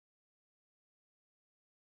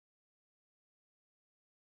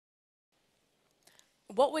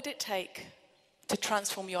What would it take to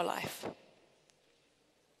transform your life?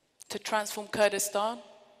 To transform Kurdistan?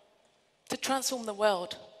 To transform the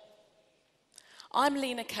world? I'm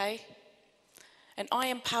𝒚𝒐𝒖𝒓𝒔𝒆, and I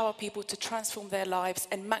empower people to transform their lives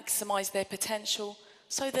and maximize their potential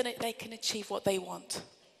so that they can achieve what they want.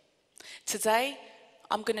 Today,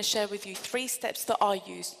 I'm going to share with you 3 steps that I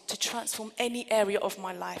use to transform any area of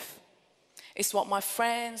my life. It's what my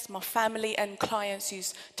friends, my family, and clients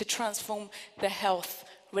use to transform their health,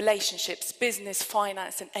 relationships, business,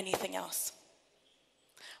 finance, and anything else.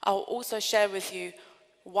 I'll also share with you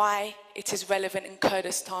why it is relevant in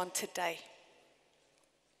Kurdistan today.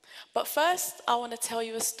 But first, I want to tell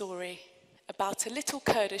you a story about a little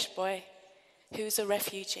Kurdish boy who's a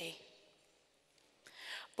refugee.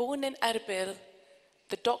 Born in Erbil,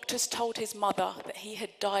 the doctors told his mother that he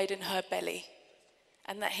had died in her belly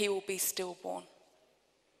and that he will be stillborn.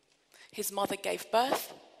 His mother gave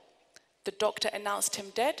birth, the doctor announced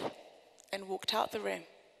him dead and walked out the room.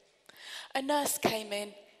 A nurse came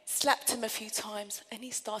in, slapped him a few times, and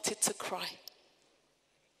he started to cry.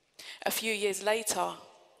 A few years later,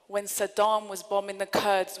 when Saddam was bombing the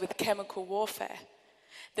Kurds with chemical warfare,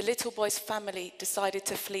 the little boy's family decided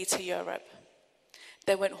to flee to Europe.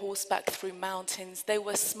 They went horseback through mountains, they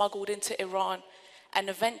were smuggled into Iran, and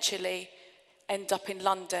eventually end up in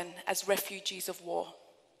London as refugees of war.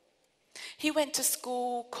 He went to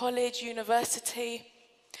school, college, university,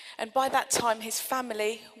 and by that time his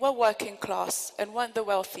family were working class and weren't the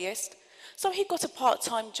wealthiest, so he got a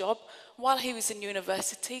part-time job while he was in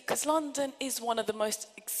university, because London is one of the most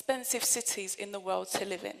expensive cities in the world to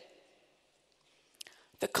live in.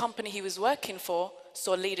 The company he was working for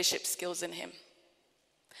saw leadership skills in him.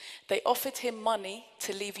 They offered him money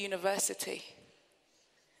to leave university.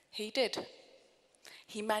 He did.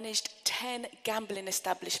 He managed 10 gambling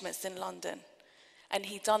establishments in London, and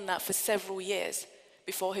he'd done that for several years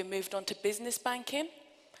before he moved on to business banking,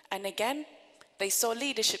 and again, they saw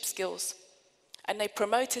leadership skills, and they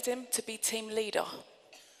promoted him to be team leader.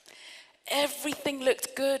 Everything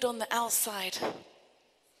looked good on the outside,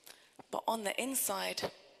 but on the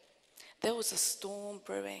inside, there was a storm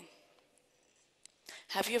brewing.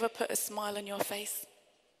 Have you ever put a smile on your face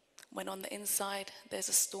when on the inside there's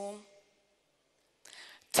a storm?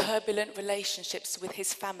 Turbulent relationships with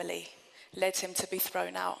his family led him to be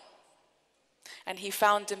thrown out. And he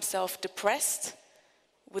found himself depressed,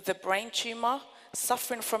 with a brain tumor,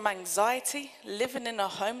 suffering from anxiety, living in a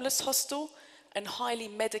homeless hostel, and highly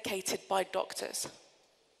medicated by doctors.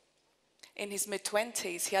 In his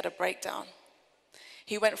mid-20s, he had a breakdown.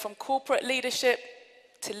 He went from corporate leadership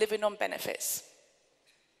to living on benefits.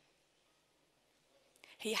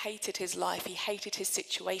 He hated his life, he hated his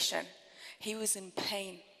situation. He was in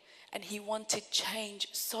pain, and he wanted change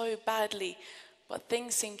so badly, but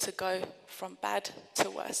things seemed to go from bad to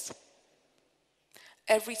worse.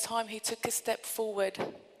 Every time he took a step forward,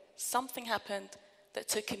 something happened that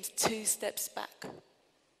took him 2 steps back.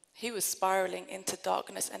 He was spiraling into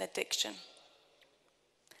darkness and addiction.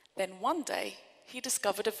 Then one day, he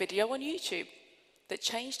discovered a video on YouTube that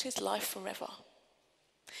changed his life forever.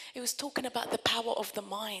 It was talking about the power of the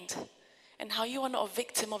mind and how you are not a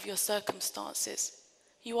victim of your circumstances.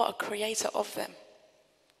 You are a creator of them.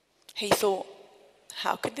 He thought,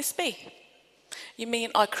 how could this be? You mean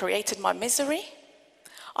I created my misery?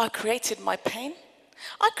 I created my pain?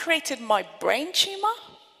 I created my brain tumor?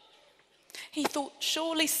 He thought,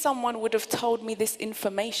 surely someone would have told me this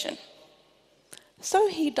information. So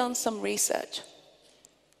he'd done some research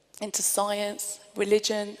into science,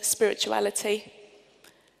 religion, spirituality.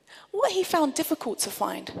 What he found difficult to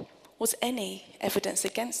find was any evidence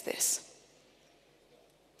against this.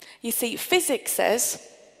 You see, physics says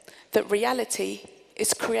that reality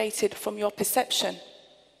is created from your perception.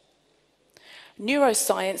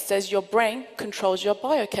 Neuroscience says your brain controls your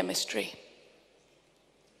biochemistry.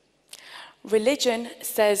 Religion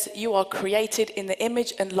says you are created in the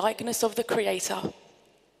image and likeness of the Creator.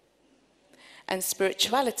 And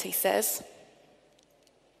spirituality says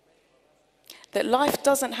that life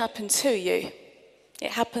doesn't happen to you,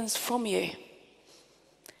 it happens from you.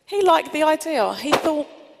 He liked the idea. He thought,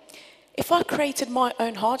 if I created my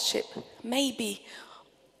own hardship, maybe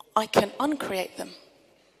I can uncreate them.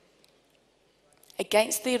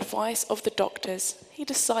 Against the advice of the doctors, he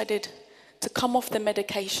decided to come off the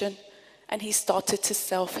medication and he started to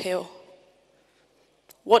self-heal.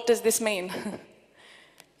 What does this mean?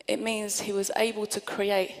 It means he was able to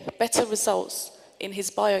create better results in his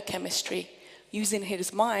biochemistry using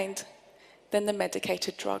his mind than the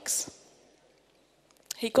medicated drugs.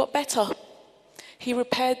 He got better. He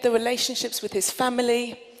repaired the relationships with his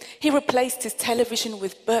family. He replaced his television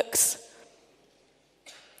with books.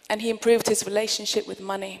 and he improved his relationship with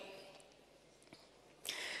money.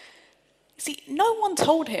 See, no one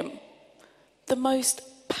told him the most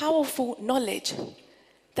powerful knowledge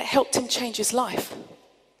that helped him change his life.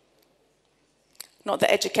 Not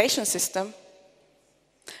the education system,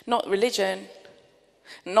 not religion,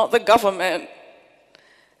 not the government,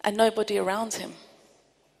 and nobody around him.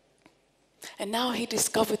 And now he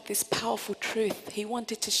discovered this powerful truth. He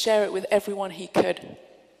wanted to share it with everyone he could.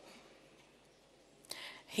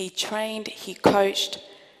 He trained, he coached,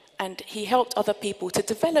 and he helped other people to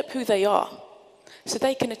develop who they are so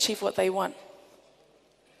they can achieve what they want.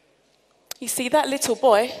 You see, that little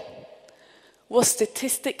boy was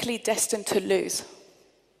statistically destined to lose.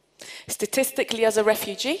 Statistically as a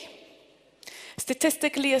refugee,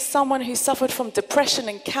 statistically as someone who suffered from depression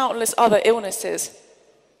and countless other illnesses,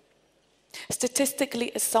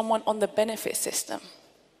 statistically as someone on the benefit system.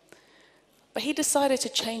 But he decided to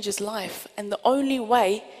change his life, and the only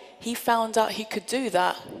way he found out he could do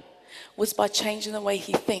that was by changing the way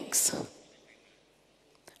he thinks.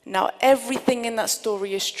 Now, everything in that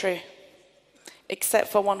story is true, except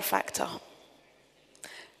for one factor.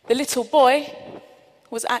 The little boy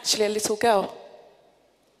was actually a little girl,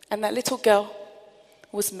 and that little girl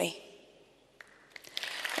was me.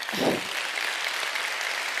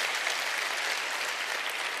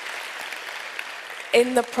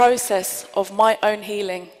 In the process of my own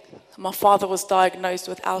healing, my father was diagnosed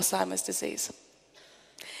with Alzheimer's disease.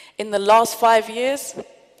 In the last 5 years,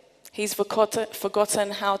 he's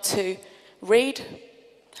forgotten how to read,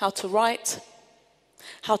 how to write,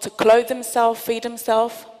 how to clothe himself, feed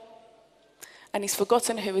himself, and he's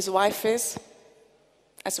forgotten who his wife is,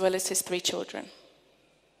 as well as his 3 children.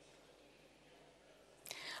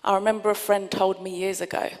 I remember a friend told me years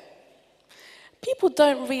ago, people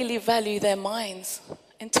don't really value their minds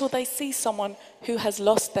until they see someone who has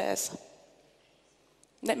lost theirs.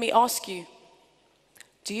 Let me ask you,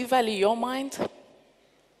 do you value your mind?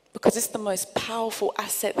 Because it's the most powerful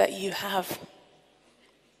asset that you have.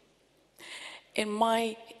 In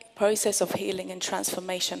my process of healing and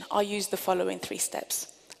transformation, I use the following 3 steps.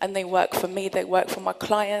 And they work for me, they work for my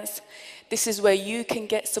clients. This is where you can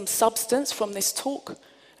get some substance from this talk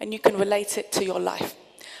and you can relate it to your life.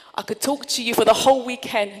 I could talk to you for the whole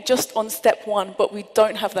weekend just on step 1, but we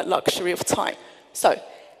don't have that luxury of time. So,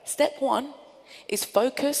 step 1 is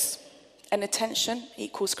focus and attention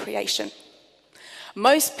equals creation.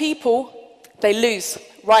 Most people, they lose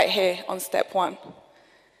right here on step 1.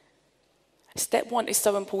 Step 1 is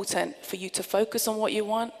so important for you to focus on what you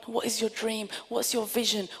want. What is your dream? What's your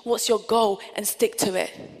vision? What's your goal? And stick to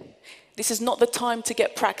it. This is not the time to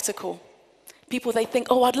get practical. People, they think,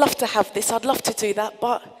 oh, I'd love to have this, I'd love to do that,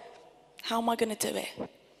 but how am I going to do it?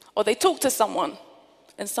 Or they talk to someone,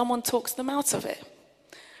 and someone talks them out of it.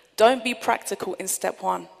 Don't be practical in step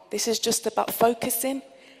 1. This is just about focusing,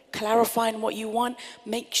 clarifying what you want.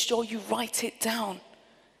 Make sure you write it down.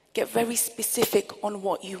 Get very specific on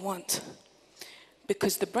what you want.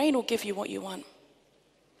 Because the brain will give you what you want.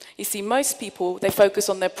 You see, most people, they focus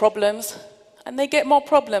on their problems, and they get more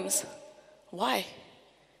problems. Why?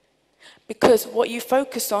 Because what you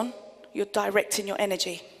focus on, you're directing your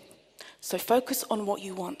energy. So focus on what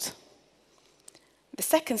you want. The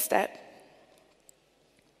second step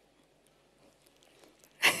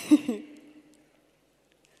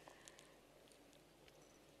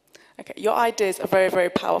okay, your ideas are very, very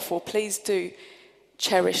powerful. Please do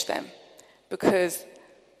cherish them, because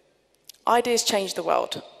ideas change the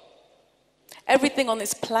world. Everything on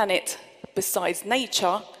this planet, besides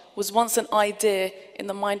nature, was once an idea in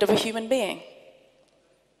the mind of a human being.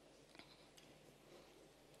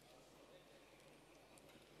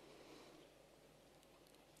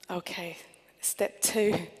 Okay, step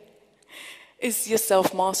 2 is your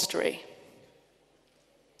self-mastery.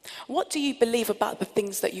 What do you believe about the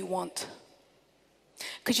things that you want?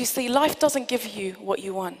 Because you see, life doesn't give you what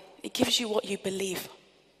you want. It gives you what you believe.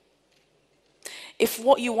 If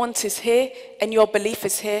what you want is here and your belief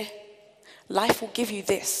is here, life will give you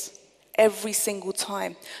this every single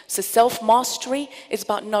time. So self-mastery is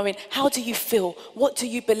about knowing, how do you feel? What do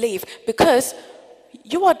you believe? Because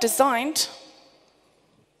you are designed...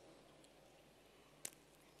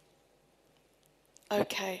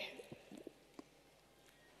 Okay.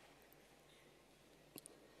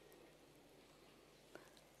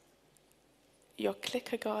 Your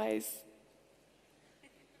clicker, guys.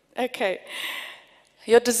 Okay.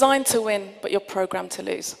 You're designed to win, but you're programmed to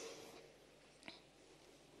lose.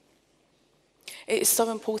 It is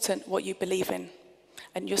so important what you believe in.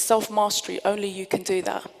 And your self-mastery, only you can do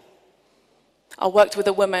that. I worked with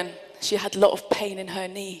a woman. She had a lot of pain in her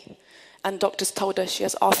knee. And doctors told her she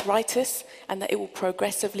has arthritis and that it will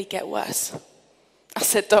progressively get worse. I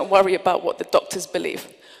said, don't worry about what the doctors believe.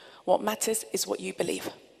 What matters is what you believe.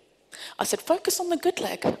 I said, focus on the good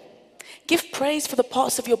leg. Give praise for the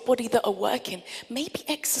parts of your body that are working. Maybe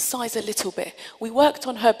exercise a little bit. We worked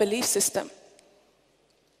on her belief system.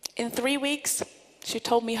 In 3 weeks, she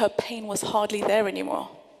told me her pain was hardly there anymore.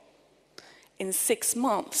 In 6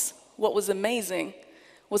 months, what was amazing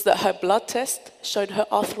was that her blood test showed her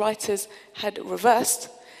arthritis had reversed,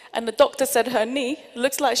 and the doctor said her knee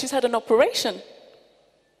looks like she's had an operation.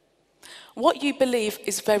 What you believe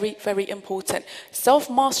is very, very important.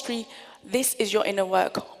 Self-mastery, this is your inner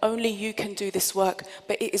work. Only you can do this work,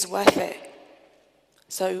 but it is worth it.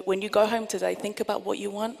 So when you go home today, think about what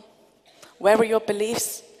you want. Where are your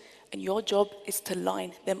beliefs? And your job is to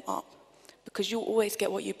line them up, because you'll always get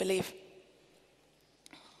what you believe.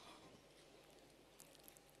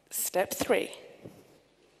 Step 3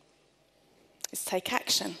 is take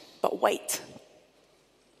action, but wait.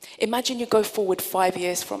 Imagine you go forward 5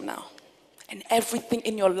 years from now, and everything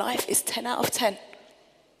in your life is 10 out of 10.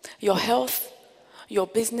 Your health, your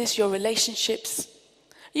business, your relationships.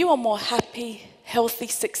 You are more happy, healthy,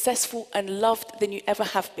 successful, and loved than you ever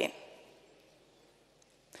have been.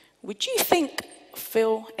 Would you think,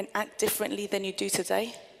 feel, and act differently than you do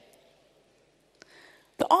today?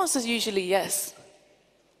 The answer is usually yes.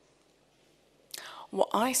 What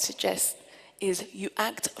I suggest is you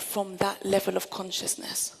act from that level of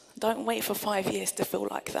consciousness. Don't wait for 5 years to feel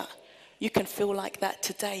like that. You can feel like that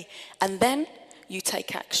today. And then you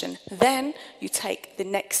take action. Then you take the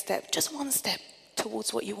next step, just one step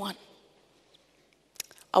towards what you want.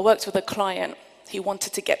 I worked with a client. He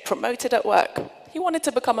wanted to get promoted at work. He wanted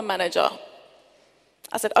to become a manager.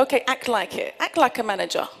 I said, okay, act like it. Act like a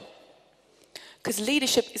manager. Because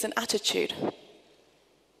leadership is an attitude.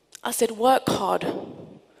 I said, work hard.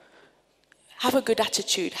 Have a good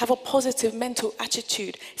attitude. Have a positive mental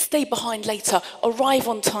attitude. Stay behind later. Arrive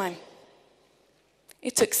on time.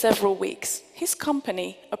 It took several weeks. His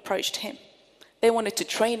company approached him. They wanted to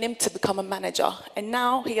train him to become a manager. And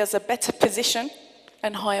now he has a better position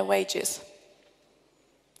and higher wages.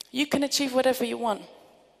 You can achieve whatever you want.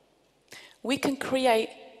 We can create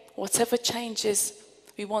whatever changes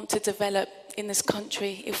we want to develop in this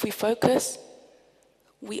country if we focus,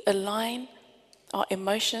 we align our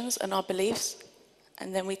emotions and our beliefs,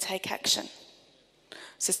 and then we take action.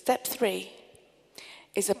 So step 3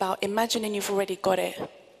 is about imagining you've already got it.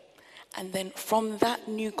 And then from that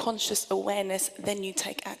new conscious awareness, then you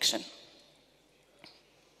take action.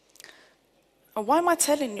 And why am I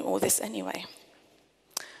telling you all this anyway?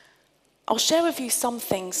 I'll share with you some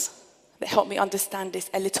things that help me understand this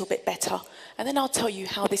a little bit better. And then I'll tell you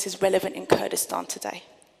how this is relevant in Kurdistan today.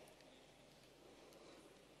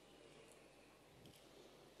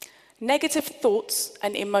 Negative thoughts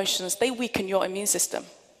and emotions, they weaken your immune system.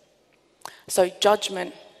 So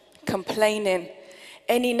judgment, complaining,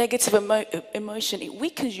 any negative emotion, it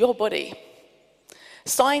weakens your body.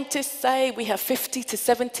 Scientists say we have 50 to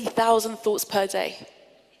 70,000 thoughts per day.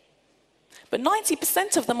 But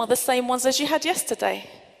 90% of them are the same ones as you had yesterday.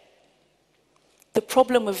 The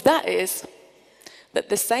problem with that is that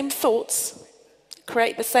the same thoughts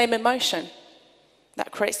create the same emotion.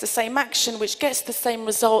 That creates the same action, which gets the same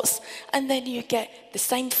results, and then you get the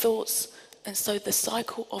same thoughts, and so the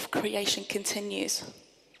cycle of creation continues.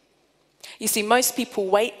 You see, most people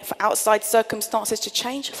wait for outside circumstances to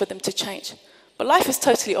change for them to change. But life is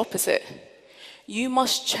totally opposite. You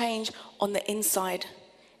must change on the inside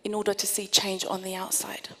in order to see change on the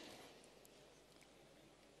outside.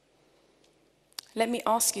 Let me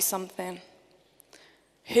ask you something.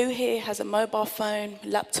 Who here has a mobile phone,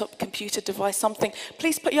 laptop, computer device, something?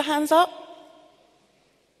 Please put your hands up.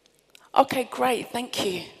 Okay, great, thank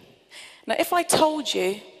you. Now, if I told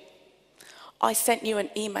you I sent you an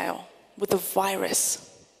email with a virus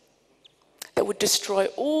that would destroy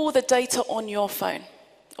all the data on your phone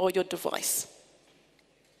or your device,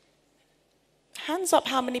 hands up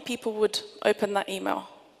how many people would open that email?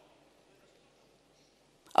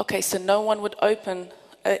 Okay, so no one would open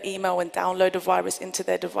an email and download a virus into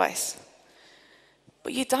their device.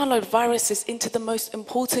 But you download viruses into the most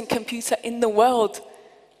important computer in the world,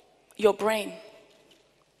 your brain.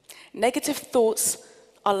 Negative thoughts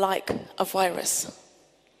are like a virus.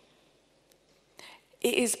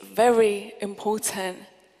 It is very important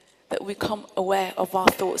that we become aware of our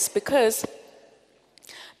thoughts, because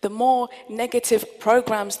the more negative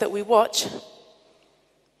programs that we watch,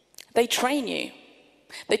 they train you.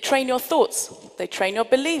 They train your thoughts, they train your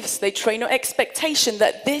beliefs, they train your expectation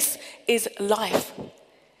that this is life.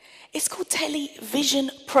 It's called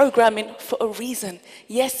television programming for a reason.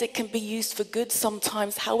 Yes, it can be used for good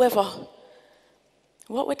sometimes. However,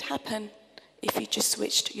 what would happen if you just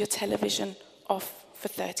switched your television off for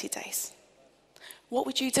 30 days? What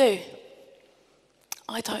would you do?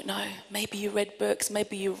 I don't know. Maybe you read books.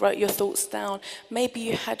 Maybe you wrote your thoughts down. Maybe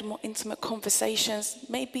you had more intimate conversations.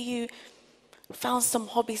 Maybe you found some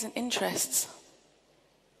hobbies and interests.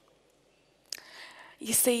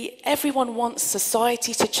 You see, everyone wants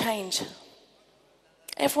society to change.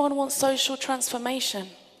 Everyone wants social transformation.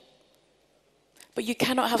 But you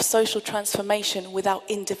cannot have social transformation without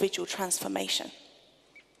individual transformation.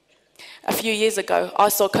 A few years ago, I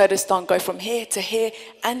saw Kurdistan go from here to here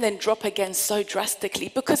and then drop again so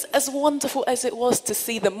drastically, because as wonderful as it was to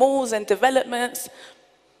see the malls and developments,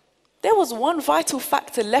 there was one vital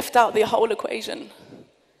factor left out the whole equation: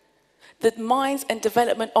 the minds and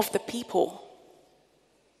development of the people.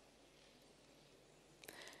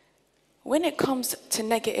 When it comes to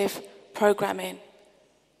negative programming,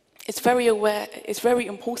 it's very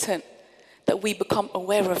important that we become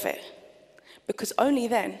aware of it, because only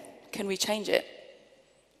then can we change it.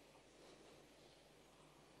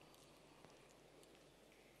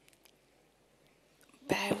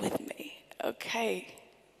 Bear with me. Okay.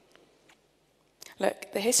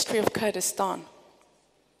 Look, the history of Kurdistan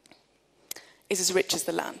is as rich as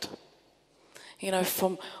the land. You know,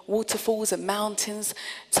 from waterfalls and mountains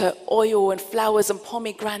to oil and flowers and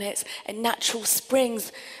pomegranates and natural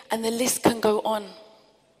springs, and the list can go on.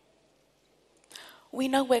 We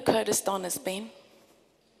know where Kurdistan has been.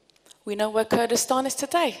 We know where Kurdistan is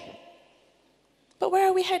today. But where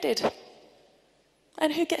are we headed?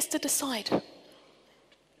 And who gets to decide?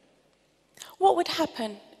 What would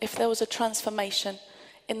happen if there was a transformation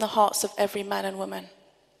in the hearts of every man and woman?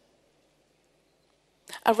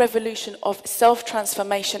 A revolution of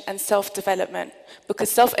self-transformation and self-development, because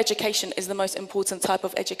self-education is the most important type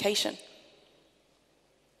of education.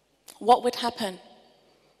 What would happen?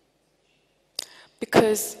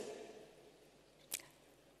 Because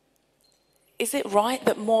is it right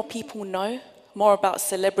that more people know more about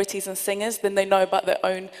celebrities and singers than they know about their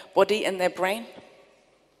own body and their brain?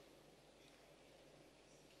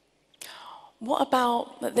 What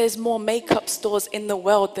about that there's more makeup stores in the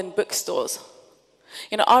world than bookstores?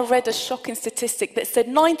 You know, I read a shocking statistic that said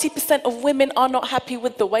 90% of women are not happy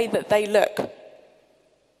with the way that they look.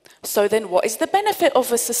 So then what is the benefit of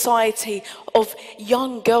a society of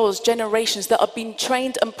young girls, generations that are being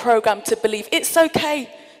trained and programmed to believe it's okay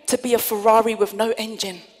to be a Ferrari with no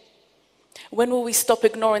engine? When will we stop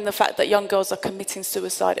ignoring the fact that young girls are committing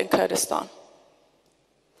suicide in Kurdistan?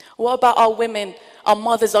 What about our women, our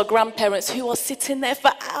mothers, our grandparents who are sitting there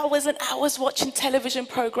for hours and hours watching television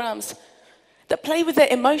programs that play with their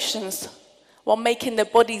emotions while making their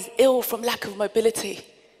bodies ill from lack of mobility?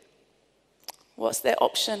 What's their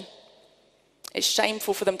option? It's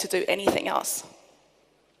shameful for them to do anything else.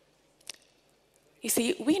 You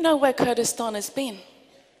see, we know where Kurdistan has been.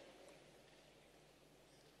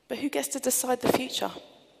 But who gets to decide the future?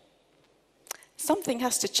 Something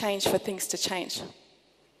has to change for things to change.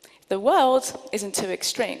 The world is in two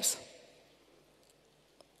extremes.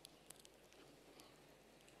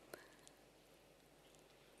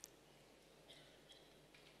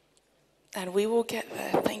 And we will get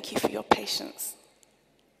there. Thank you for your patience.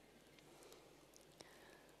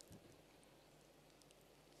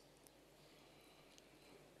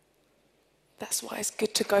 That's why it's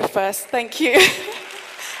good to go first. Thank you.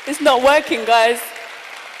 It's not working, guys.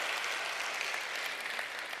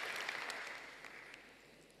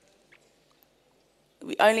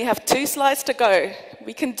 We only have 2 slides to go.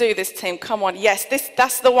 We can do this, team. Come on. Yes,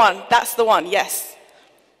 that's the one. That's the one. Yes.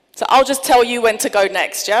 So I'll just tell you when to go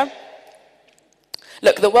next, yeah?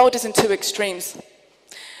 Look, the world is in 2 extremes.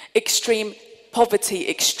 Extreme poverty,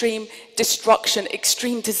 extreme destruction,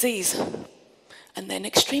 extreme disease. And then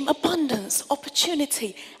extreme abundance,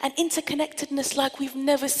 opportunity, and interconnectedness like we've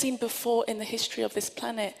never seen before in the history of this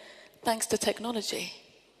planet, thanks to technology.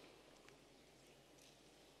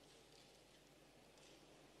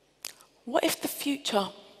 What if the future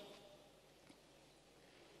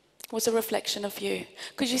was a reflection of you?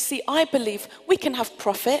 Because you see, I believe we can have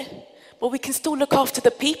profit, but we can still look after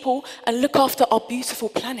the people and look after our beautiful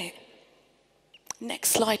planet.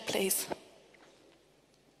 Next slide, please.